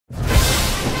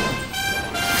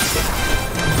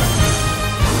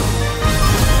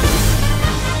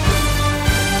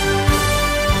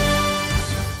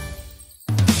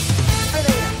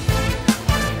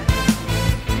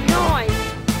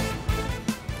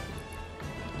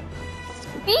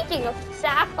Speaking of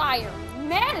Sapphire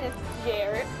Menace,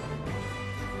 Jared.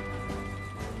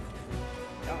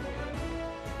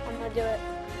 I'm gonna do it.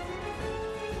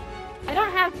 I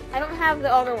don't have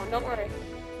the other one, don't worry.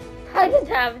 I just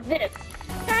have this.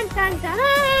 Dun dun dun!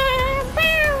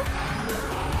 Bow!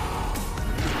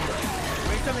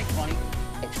 Wait, something funny.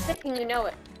 It's sick and you know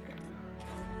it.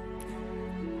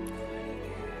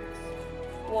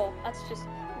 Whoa, that's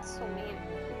so mean.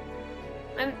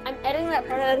 I'm editing that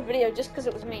part out of the video just because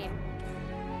it was mean.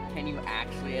 Can you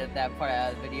actually edit that part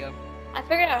out of the video? I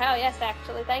figured out how, yes,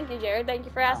 actually. Thank you, Jared. Thank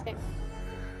you for asking.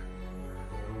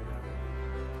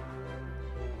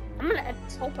 I'm gonna edit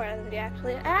this whole part out of the video,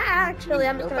 actually. Actually,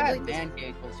 I'm just gonna delete this.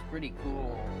 Pancake was pretty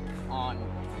cool on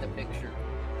the picture.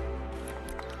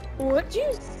 What'd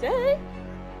you say?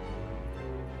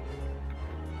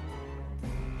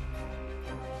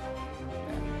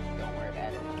 Don't worry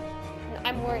about it. No,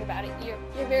 I'm worried about it. You're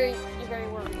very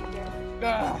worried,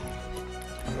 Jared.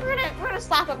 We're gonna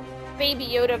slap a baby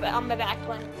Yoda on my back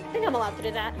when I think I'm allowed to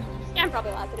do that. Yeah, I'm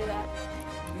probably allowed to do that.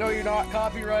 No, you're not.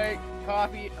 Copyright.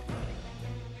 Copy.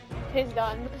 He's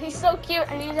done. He's so cute.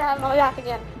 I need to have him on my back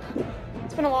again.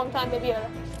 It's been a long time, baby Yoda.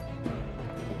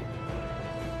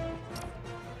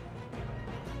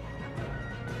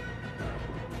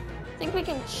 I think we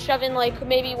can shove in like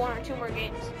maybe 1 or 2 more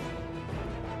games.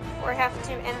 Or have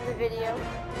to end the video.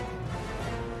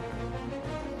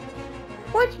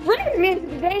 Which brings me to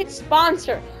today's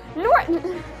sponsor,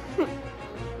 Norton.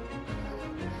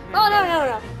 Oh,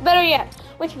 no. Better yet.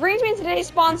 Which brings me to today's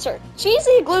sponsor,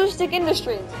 Cheesy Glue Stick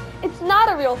Industries. It's not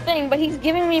a real thing, but he's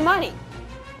giving me money.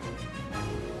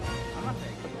 I'm not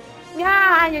taking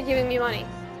Yeah, you're giving me money.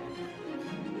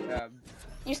 it.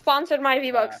 You sponsored my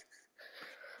V-Bucks.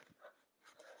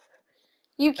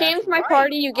 You came That's to my right.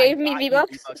 party, you gave I me got you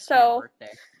V-Bucks, V-Bucks for so your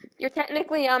birthday.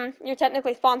 you're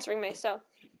technically sponsoring me, so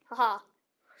haha.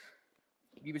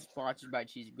 You were sponsored by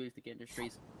Cheesy Glue Stick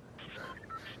Industries.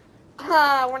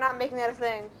 We're not making that a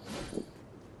thing.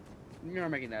 You're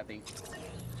making that thing.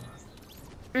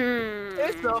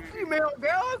 It's a female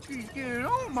galaxy skin.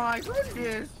 Oh my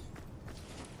goodness.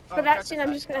 For that scene,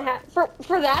 I'm just gonna have for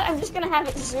that I'm just gonna have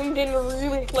it zoomed in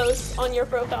really close on your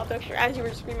profile picture as you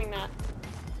were screaming that.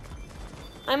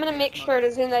 I'm gonna make sure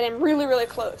to zoom that in really, really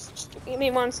close. Just give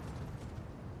me one.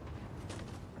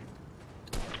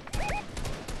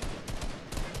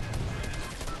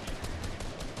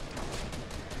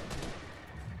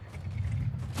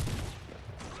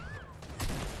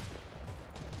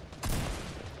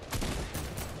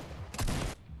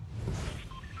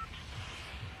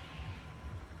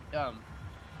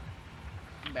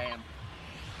 Bam.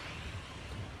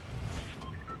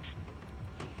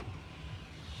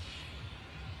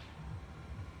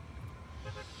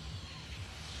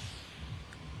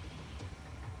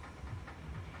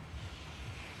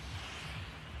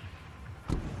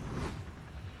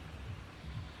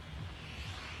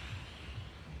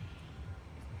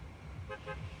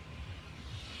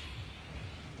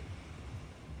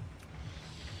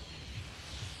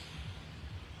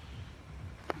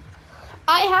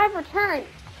 I have returned.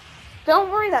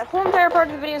 Don't worry, that whole entire part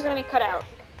of the video is gonna be cut out.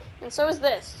 And so is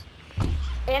this.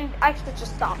 And I should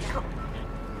just stop now.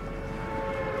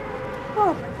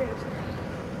 Oh my goodness.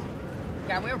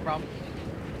 Yeah, we have a problem.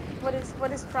 What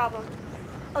is problem?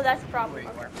 Oh, that's a problem.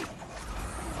 Wait, where?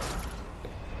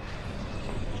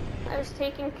 I was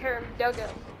taking care of Duggo.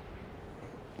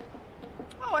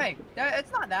 Oh, hey,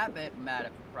 it's not that bad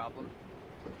of a problem.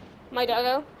 My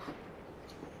Duggo?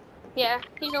 Yeah,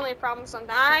 he's only a problem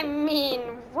sometimes. I mean,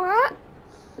 what?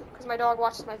 Because my dog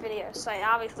watches my videos, so I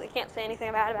obviously can't say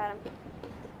anything bad about him.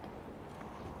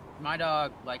 My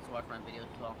dog likes to watch my videos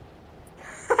as well.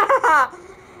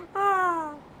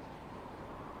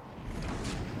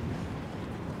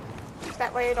 Is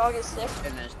that why your dog is sick?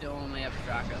 And then still only have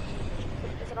Straka.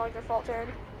 Is it all your fault, Jared?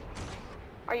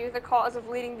 Are you the cause of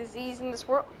leading disease in this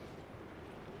world?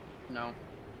 No.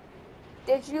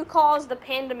 Did you cause the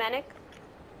pandemic?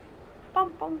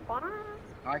 Bum, bum, bum.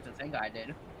 I like to think I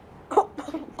did.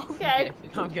 Okay.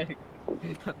 I'm kidding.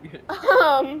 I'm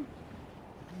kidding.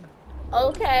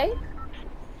 Okay.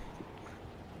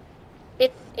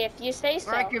 If you say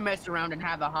so. Or I can mess around and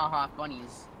have the haha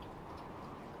funnies.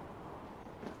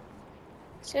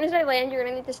 As soon as I land, you're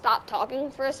gonna need to stop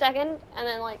talking for a second, and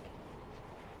then like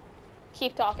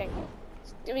keep talking.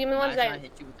 Give me one second. I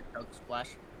hit you with the choke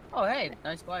splash. Oh hey,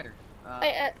 nice glider.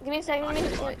 Wait, give me a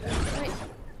second.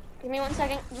 Give me 1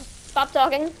 second. Just stop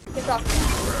talking. Keep talking.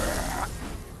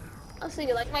 Oh, so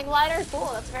you like my glider?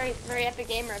 Cool. That's very, very epic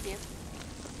gamer of you.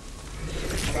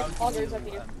 Poggers of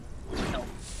you. No.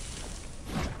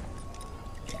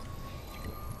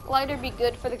 Glider be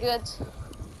good for the goods.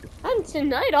 And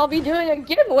tonight I'll be doing a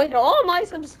giveaway to all my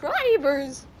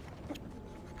subscribers.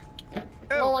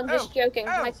 No, I'm just joking.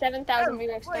 My 7,000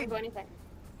 viewers don't do anything.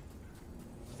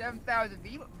 7,000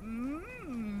 viewers?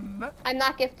 I'm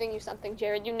not gifting you something,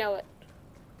 Jared. You know it.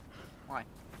 Why?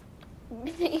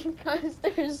 Because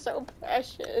they're so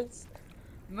precious.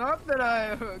 Not that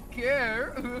I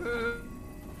care.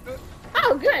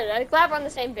 Oh, good. I'm glad we're on the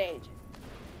same page.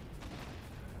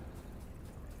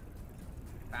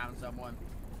 Found someone.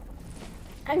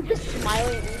 I'm just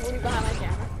smiling evilly behind my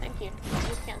camera. Thank you. You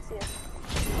just can't see it.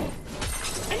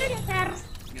 You're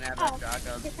gonna have that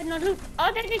shotgun.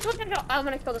 I'm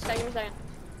gonna kill this guy. Give me a second.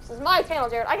 This is my channel,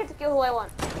 Jared. I get to kill who I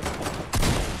want.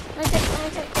 Let me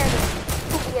take care of this.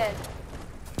 Poopy head.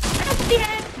 Poopy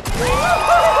head!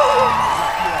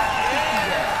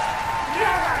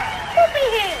 Poopy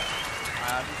head!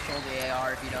 I'll just kill the AR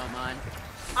if you don't mind.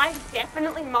 I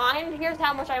definitely mind. Here's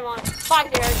how much I want. Bye,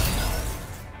 Jared.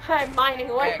 I'm mining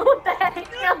away. Hey. What the heck?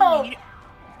 No!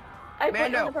 I put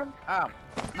Mando! in the Oh,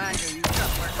 Mando, you suck.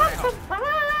 Where's my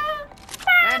Nighthawk?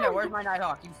 Mando, where's my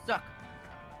Nighthawk? You suck.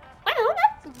 Well,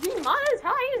 that's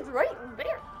demonetized right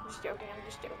there. I'm just joking.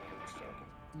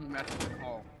 That's what we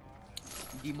call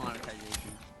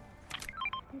demonetization.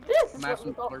 This is I'm gonna have what we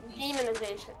some call slurpees.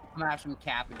 demonization. I'm gonna have some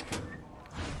cabbage.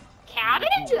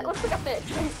 Cabbage? It looks like a fish.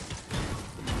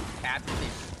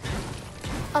 Cabbage.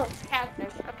 Oh, it's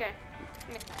catfish. Okay.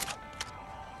 Makes sense.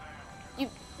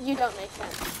 You don't make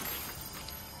sense.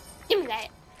 Give me that.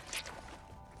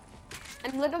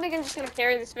 I'm literally just gonna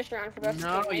carry this fish around for the rest of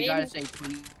No, the day. you gotta say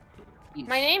please.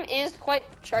 My name is quite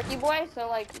Sharky Boy, so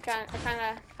like I kind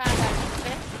of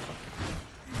fish.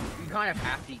 You kind of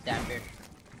have to eat that fish.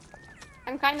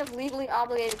 I'm kind of legally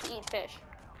obligated to eat fish.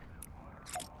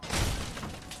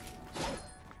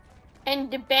 And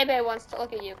the baby wants to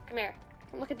look at you. Come here.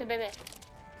 Come look at the baby.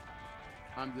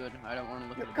 I'm good. I don't want to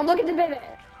look at it. Come look at the baby.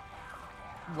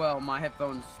 Well, my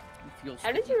headphones feel.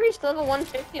 How did you reach level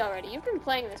 150 already? You've been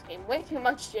playing this game way too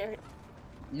much, Jared.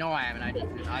 No, I haven't. I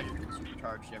just been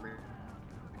supercharged every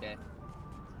day.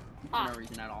 For no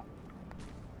reason at all.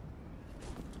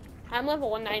 I'm level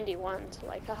 191, so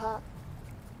like, haha.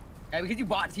 Yeah, because you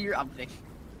bought tier, I'm thinking.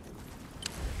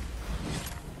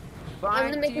 I'm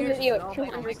gonna make a video at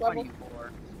 200 level.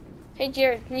 Hey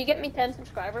Jared, can you get me 10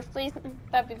 subscribers, please?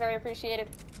 That'd be very appreciated.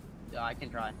 Yeah, I can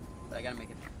try, but I gotta make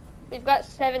it. We've got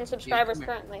 7 subscribers Dude,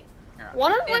 come currently. Here,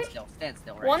 One of stand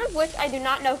still, right? One of which I do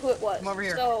not know who it was. Come over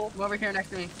here. So Come over here next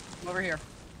to me. Come over here.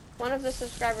 one of the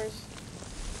subscribers.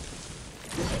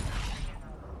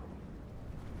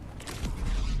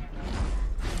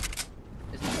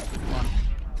 This is fun.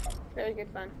 Really good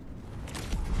fun.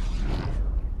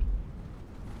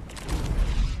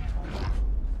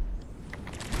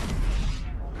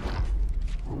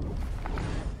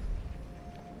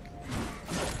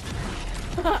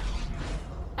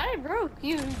 I broke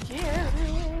you, Jared.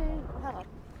 Wow.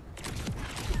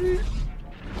 Okay,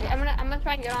 I'm gonna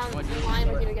try and get on the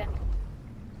line with you again.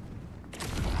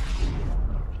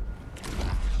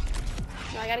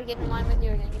 No, I gotta get in line with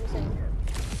you again. Give me a second.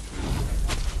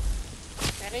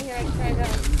 Ready? Here, I try to go.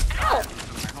 Ow!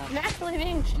 I'm actually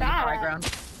being shot at.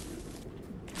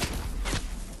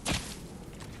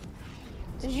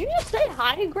 Did you just say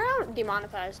high ground?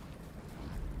 Demonetized.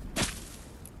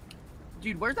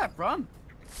 Dude, where's that from?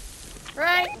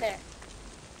 Right there.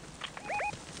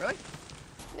 Really?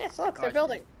 Yes, look, they're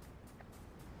building.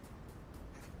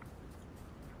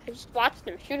 I just watched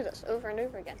them shoot at us over and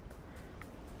over again.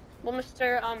 Well,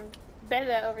 Mr.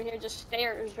 Bebe over here just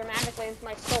stares dramatically into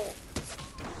my soul.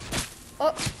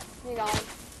 Oh, he gone.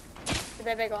 The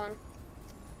Bebe gone.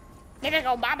 Bebe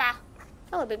go, baba.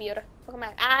 Hello, Baby Yoda. Welcome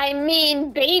back. I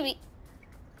mean, baby.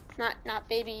 Not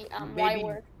baby. Y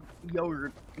word.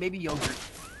 Yogurt. Maybe yogurt.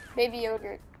 Baby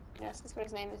Yogurt. Yes, that's what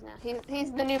his name is now.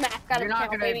 He's the new mascot of the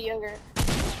channel, Baby Yogurt.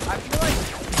 I feel like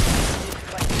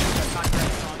it's like a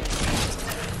copyright song,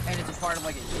 and it's a part of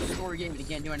like a story game, but you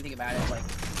can't do anything about it. Like,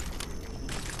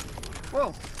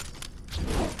 whoa!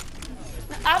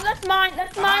 Oh, that's mine.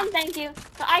 That's mine. Thank you.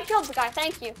 I killed the guy.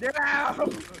 Thank you. No!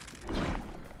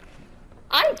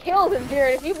 I killed him,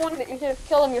 Jared. If you wanted it, you should have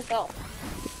killed him yourself.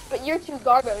 But you're too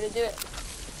garbo to do it.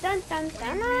 Dun dun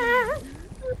dun.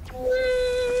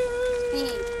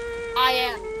 See, I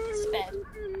am sped.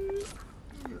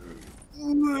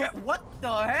 What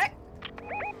the heck?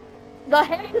 The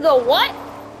heck? The what?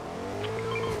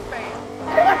 Bam.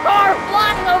 There's a car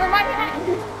flying over my head.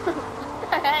 What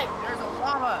the heck? There's a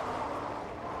llama.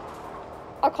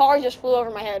 A car just flew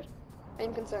over my head.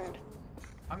 I'm concerned.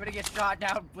 I'm gonna get shot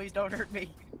down. Please don't hurt me.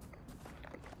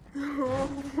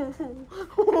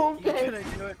 Okay. He's gonna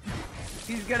do it.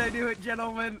 He's gonna do it,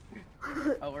 gentlemen.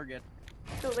 Oh, we're good.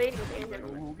 The lady was Asian.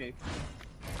 Ooh, okay.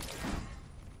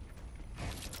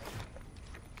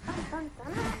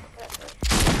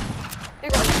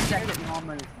 Second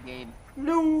moment of the game.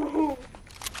 No!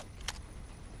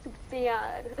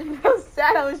 Bad. I'm so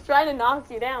sad. I was trying to knock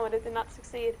you down, but it did not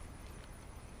succeed.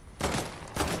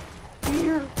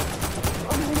 Here.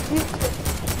 I'm gonna get you.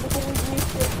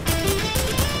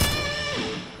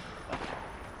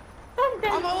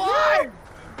 I'm alive!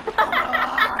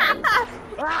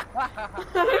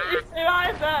 How did you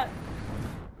survive that?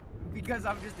 Because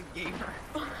I'm just a gamer.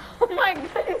 Oh my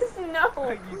goodness,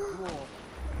 no! You fool.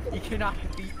 You cannot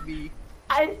beat me.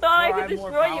 I thought I Or could I'm more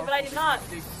destroy you, but I did not.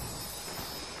 powerful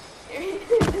It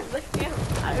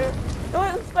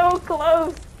was so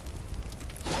close.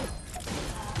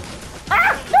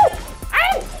 Ah! No!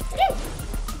 Ah!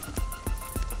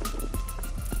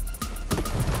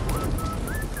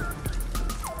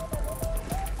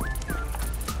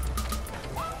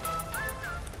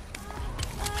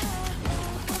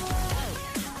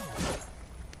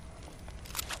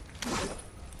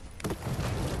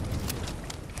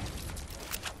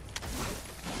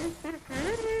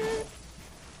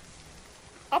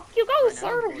 Up you go, Right,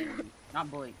 sir. Not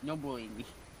bullying. No bullying me.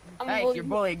 I'm Hey, bullying you're you.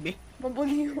 bullying me. I'm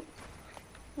bullying you.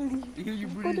 You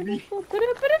bullying me.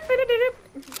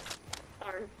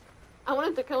 Darn. I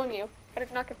wanted to cone you, but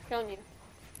it's not gonna cone you.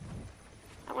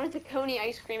 I wanted to coney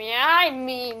ice cream. Yeah, I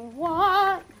mean,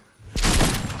 what?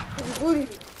 I'm bullying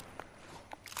you.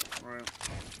 Right.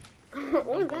 What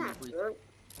was that?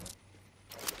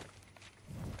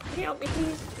 Can you help me,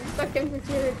 please? I'm stuck in the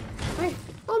chair.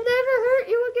 I'll never hurt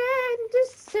you again.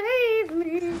 Just save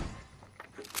me.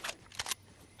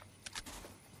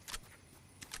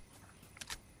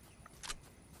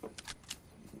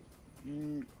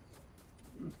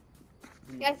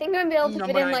 Yeah, I think I'm gonna be able to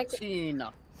fit in like. 19.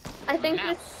 I think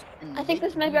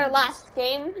this might be our last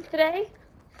game today.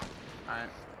 Alright.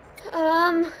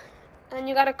 And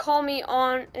you gotta call me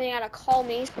on. And you gotta call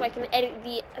me so I can edit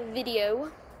the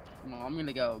video. Well, I'm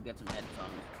gonna go get some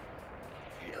headphones.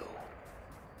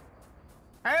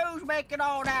 Who's making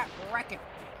all that racket?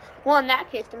 Well, in that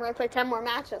case, then we're gonna play 10 more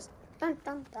matches. Dun,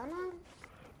 dun, dun, dun.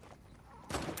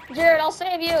 Jared, I'll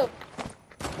save you.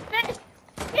 Fish!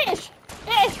 Fish!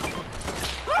 Fish!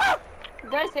 Ah!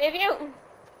 Did I save you?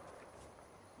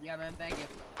 Yeah, man, thank you.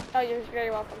 Oh, you're very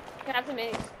welcome. You can have some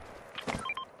minis.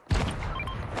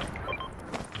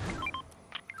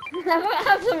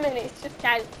 Have some minis, just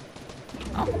casual.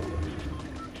 Oh.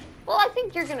 Well, I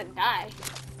think you're gonna die.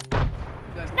 Good.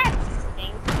 That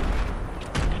stinks.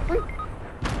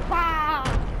 Wow.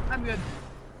 I'm good.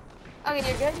 Okay,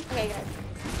 you're good? Okay, good.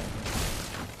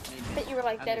 Maybe. I thought you were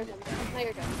like I'm dead or good. something. No,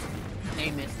 you're good.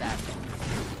 They missed that.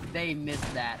 They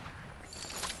missed that.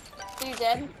 Are you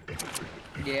dead?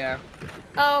 Yeah.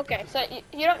 Oh, okay. So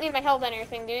you don't need my health on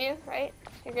anything, do you? Right?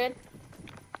 You're good?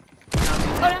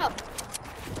 Oh, no.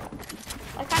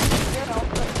 I kind of need your help,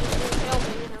 but you killed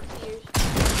me, you know, to use.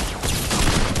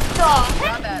 The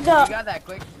heck? You got that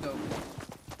quick scope.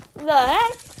 The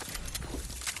heck?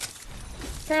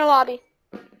 Turn the lobby.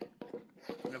 I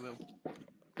will.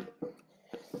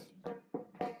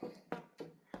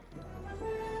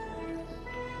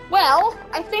 Well,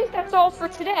 I think that's all for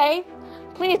today.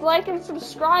 Please like and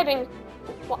subscribe and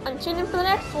tune in for the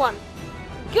next one.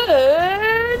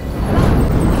 Good.